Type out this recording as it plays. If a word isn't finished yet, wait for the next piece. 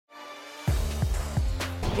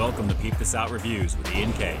Welcome to Peep This Out Reviews with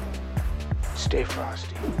Ian K. Stay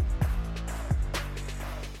frosty.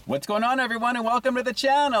 What's going on, everyone, and welcome to the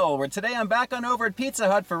channel, where today I'm back on over at Pizza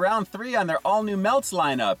Hut for round 3 on their all-new MELTS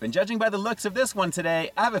lineup, and judging by the looks of this one today,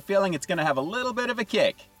 I have a feeling it's going to have a little bit of a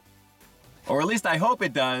kick. Or at least I hope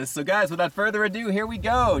it does. So guys, without further ado, here we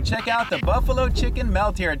go. Check out the Buffalo Chicken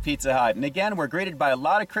Melt here at Pizza Hut. And again, we're greeted by a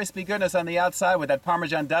lot of crispy goodness on the outside with that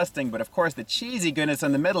Parmesan dusting, but of course the cheesy goodness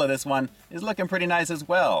in the middle of this one is looking pretty nice as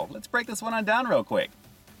well. Let's break this one on down real quick.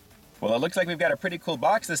 Well, it looks like we've got a pretty cool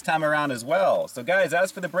box this time around as well. So guys,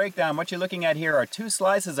 as for the breakdown, what you're looking at here are 2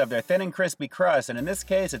 slices of their thin and crispy crust, and in this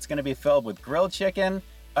case, it's going to be filled with grilled chicken,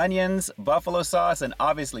 onions, buffalo sauce, and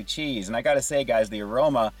obviously cheese. And I gotta say, guys, the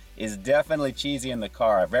aroma is definitely cheesy in the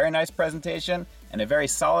car. Very nice presentation and a very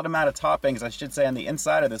solid amount of toppings, I should say, on the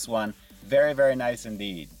inside of this one. Very, very nice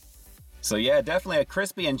indeed. So yeah, definitely a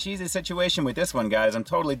crispy and cheesy situation with this one, guys. I'm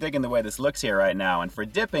totally digging the way this looks here right now. And for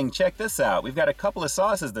dipping, check this out. We've got a couple of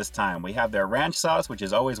sauces this time. We have their ranch sauce, which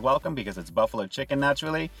is always welcome because it's buffalo chicken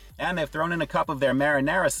naturally. And they've thrown in a cup of their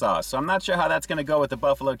marinara sauce. So I'm not sure how that's gonna go with the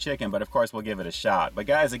buffalo chicken, but of course we'll give it a shot. But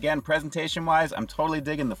guys, again, presentation-wise, I'm totally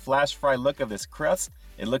digging the flash fry look of this crust.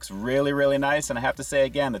 It looks really, really nice. And I have to say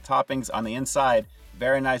again, the toppings on the inside,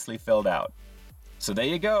 very nicely filled out. So there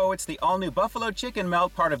you go, it's the all-new Buffalo Chicken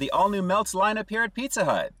Melt, part of the all-new MELTS lineup here at Pizza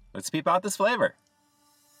Hut. Let's peep out this flavor.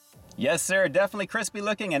 Yes sir, definitely crispy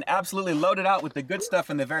looking and absolutely loaded out with the good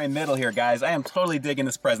stuff in the very middle here, guys. I am totally digging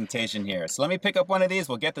this presentation here. So let me pick up one of these,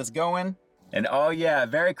 we'll get this going. And oh yeah,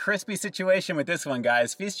 very crispy situation with this one,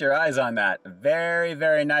 guys. Feast your eyes on that. Very,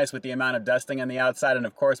 very nice with the amount of dusting on the outside and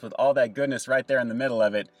of course with all that goodness right there in the middle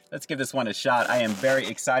of it. Let's give this one a shot. I am very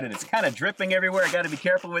excited. It's kind of dripping everywhere. I gotta be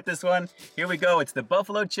careful with this one. Here we go. It's the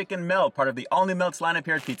Buffalo Chicken Melt, part of the all-new MELTS lineup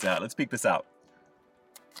here at Pizza Hut. Let's peek this out.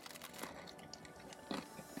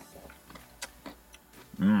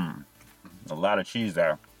 A lot of cheese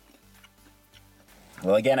there.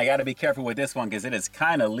 Well, again, I gotta be careful with this one because it is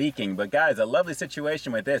kind of leaking, but guys, a lovely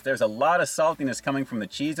situation with this. There's a lot of saltiness coming from the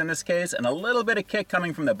cheese in this case, and a little bit of kick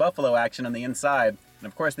coming from the buffalo action on the inside. And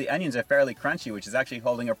of course, the onions are fairly crunchy, which is actually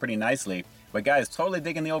holding up pretty nicely. But guys, totally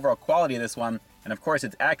digging the overall quality of this one. And of course,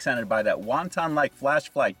 it's accented by that wonton-like flash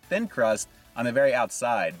fry thin crust on the very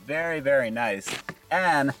outside. Very, very nice.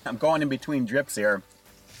 And I'm going in between drips here.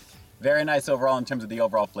 Very nice overall in terms of the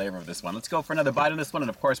overall flavor of this one. Let's go for another bite on this one, and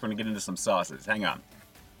of course, we're gonna get into some sauces. Hang on.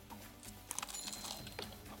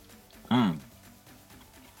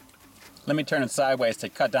 Let me turn it sideways to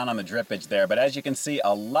cut down on the drippage there, but as you can see,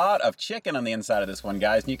 a lot of chicken on the inside of this one,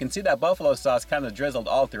 guys. And you can see that buffalo sauce kind of drizzled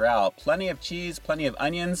all throughout. Plenty of cheese, plenty of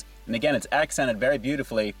onions, and again, it's accented very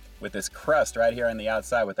beautifully with this crust right here on the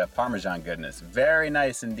outside with that Parmesan goodness. Very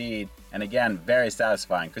nice indeed, and again, very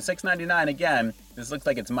satisfying. For $6.99, again, this looks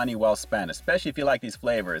like it's money well spent, especially if you like these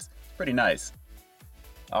flavors. It's pretty nice.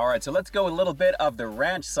 All right, so let's go with a little bit of the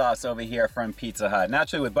ranch sauce over here from Pizza Hut.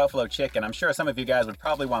 Naturally with buffalo chicken, I'm sure some of you guys would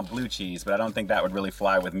probably want blue cheese, but I don't think that would really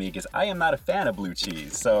fly with me because I am not a fan of blue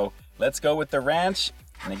cheese. So let's go with the ranch.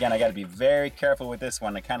 And again, I gotta be very careful with this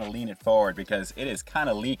one to kind of lean it forward because it is kind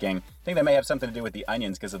of leaking. I think that may have something to do with the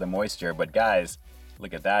onions because of the moisture, but guys,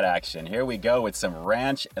 look at that action. Here we go with some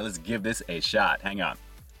ranch, and let's give this a shot. Hang on.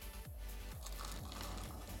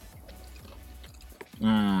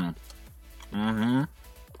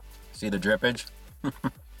 See the drippage?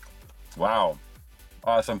 Wow,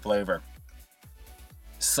 awesome flavor.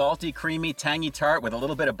 Salty, creamy, tangy tart with a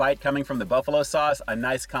little bit of bite coming from the buffalo sauce. A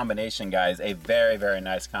nice combination, guys. A very, very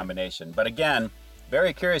nice combination. But again,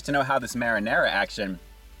 very curious to know how this marinara action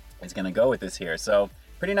is gonna go with this here. So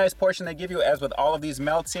pretty nice portion they give you as with all of these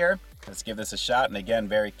melts here. Let's give this a shot, and again,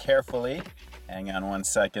 very carefully. Hang on one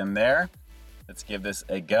second there. Let's give this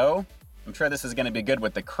a go. I'm sure this is gonna be good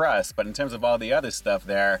with the crust, but in terms of all the other stuff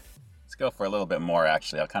there, let's go for a little bit more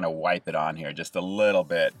actually. I'll kind of wipe it on here just a little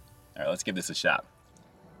bit. All right, let's give this a shot.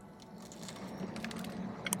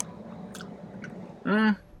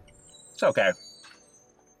 It's okay.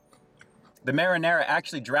 The marinara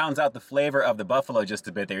actually drowns out the flavor of the buffalo just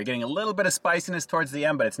a bit there. You're getting a little bit of spiciness towards the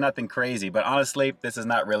end, but it's nothing crazy. But honestly, this is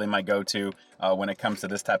not really my go-to when it comes to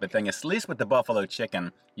this type of thing. At least with the buffalo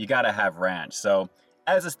chicken, you gotta have ranch. So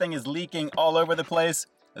as this thing is leaking all over the place,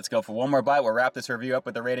 let's go for one more bite. We'll wrap this review up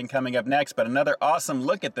with the rating coming up next, but another awesome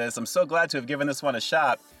look at this. I'm so glad to have given this one a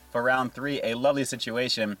shot for round 3. A lovely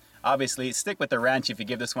situation. Obviously, stick with the ranch if you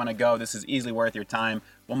give this one a go. This is easily worth your time.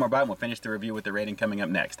 One more bite and we'll finish the review with the rating coming up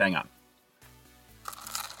next. Hang on.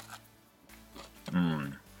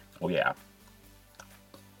 Oh yeah.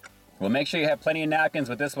 Well, make sure you have plenty of napkins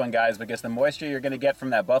with this one, guys, because the moisture you're going to get from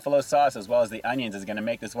that buffalo sauce as well as the onions is going to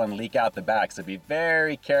make this one leak out the back, so be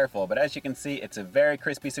very careful. But as you can see, it's a very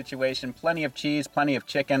crispy situation. Plenty of cheese, plenty of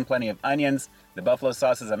chicken, plenty of onions. The buffalo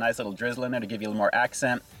sauce is a nice little drizzle in there to give you a little more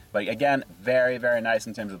accent. But again, very, very nice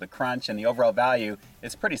in terms of the crunch, and the overall value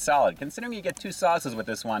is pretty solid. Considering you get 2 sauces with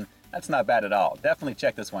this one, that's not bad at all. Definitely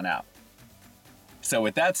check this one out. So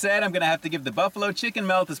with that said, I'm going to have to give the buffalo chicken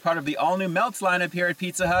melt as part of the all-new MELTS lineup here at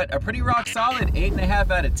Pizza Hut a pretty rock solid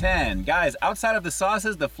 8.5 out of 10. Guys, outside of the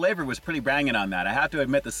sauces, the flavor was pretty banging on that. I have to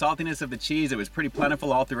admit, the saltiness of the cheese, it was pretty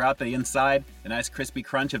plentiful all throughout the inside. The nice crispy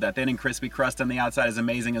crunch of that thin and crispy crust on the outside is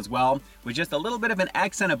amazing as well. With just a little bit of an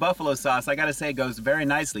accent of buffalo sauce, I gotta say, it goes very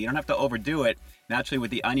nicely. You don't have to overdo it. Naturally,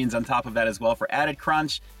 with the onions on top of that as well for added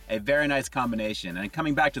crunch, a very nice combination. And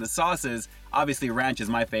coming back to the sauces, obviously ranch is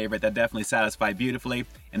my favorite. That definitely satisfied beautifully,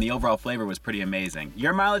 and the overall flavor was pretty amazing.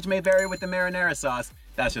 Your mileage may vary with the marinara sauce.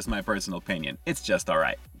 That's just my personal opinion. It's just all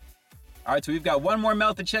right. All right, so we've got one more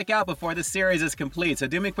melt to check out before this series is complete. So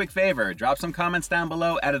do me a quick favor, drop some comments down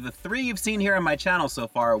below. Out of the 3 you've seen here on my channel so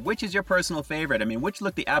far, which is your personal favorite? I mean, which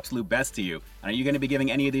looked the absolute best to you? And are you going to be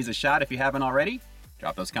giving any of these a shot if you haven't already?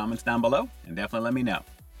 Drop those comments down below and definitely let me know.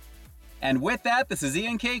 And with that, this is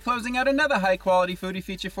ENK closing out another high-quality foodie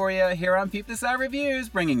feature for you here on Peep This Out Reviews,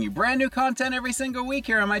 bringing you brand new content every single week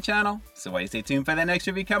here on my channel. So why stay tuned for that next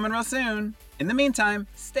review coming real soon. In the meantime,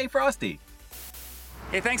 stay frosty.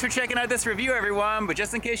 Hey, thanks for checking out this review, everyone. But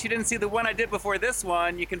just in case you didn't see the one I did before this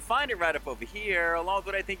one, you can find it right up over here, along with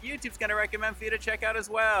what I think YouTube's going to recommend for you to check out as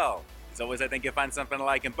well. As always, I think you'll find something to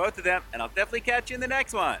like in both of them, and I'll definitely catch you in the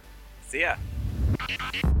next one. See ya.